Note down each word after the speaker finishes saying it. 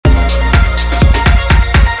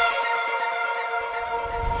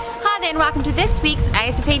and welcome to this week's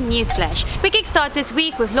ASFN Newsflash. We kickstart this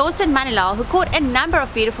week with Lawson Manilal, who caught a number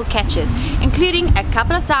of beautiful catches, including a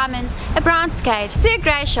couple of diamonds, a brown skate, 2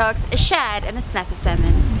 grey sharks, a shad and a snapper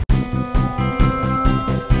salmon.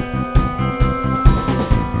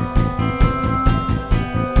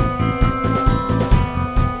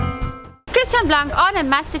 Blanc on a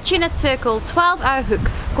mustard tuna circle 12-0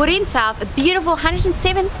 hook caught himself a beautiful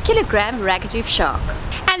 107-kilogram raggatooth shark.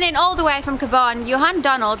 And then all the way from Caban, Johan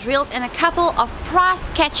Donald reeled in a couple of prize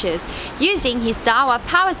catches using his Dawa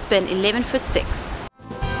Power Spin 11'6".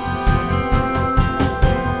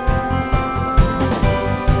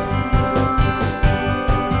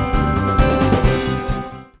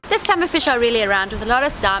 This summer fish are really around with a lot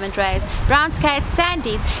of diamond rays, brown skates,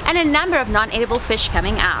 sandies and a number of non-edible fish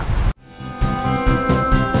coming out.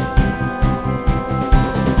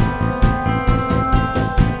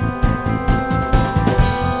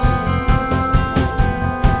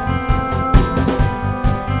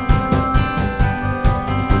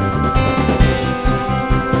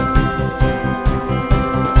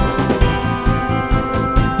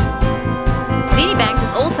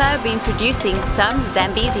 Been producing some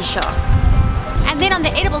Zambezi sharks. And then on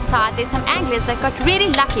the edible side, there's some anglers that got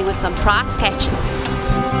really lucky with some prize catches.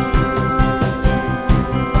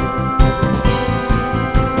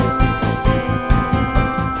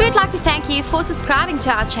 We would like to thank you for subscribing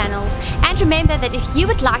to our channels, and remember that if you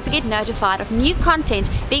would like to get notified of new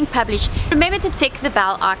content being published, remember to tick the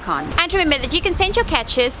bell icon. And remember that you can send your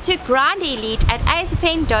catches to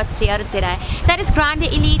grinderelite@asfn.co.za. That is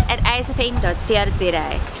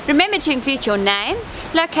grinderelite@asfn.co.za. Remember to include your name,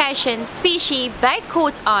 location, species, bait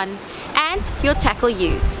caught on, and your tackle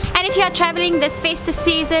used. And if you are traveling this festive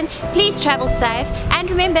season, please travel safe and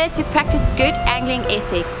remember to practice good angling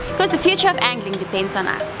ethics, because the future of angling depends on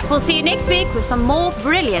us. We'll see you next week with some more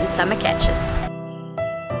brilliant summer catches.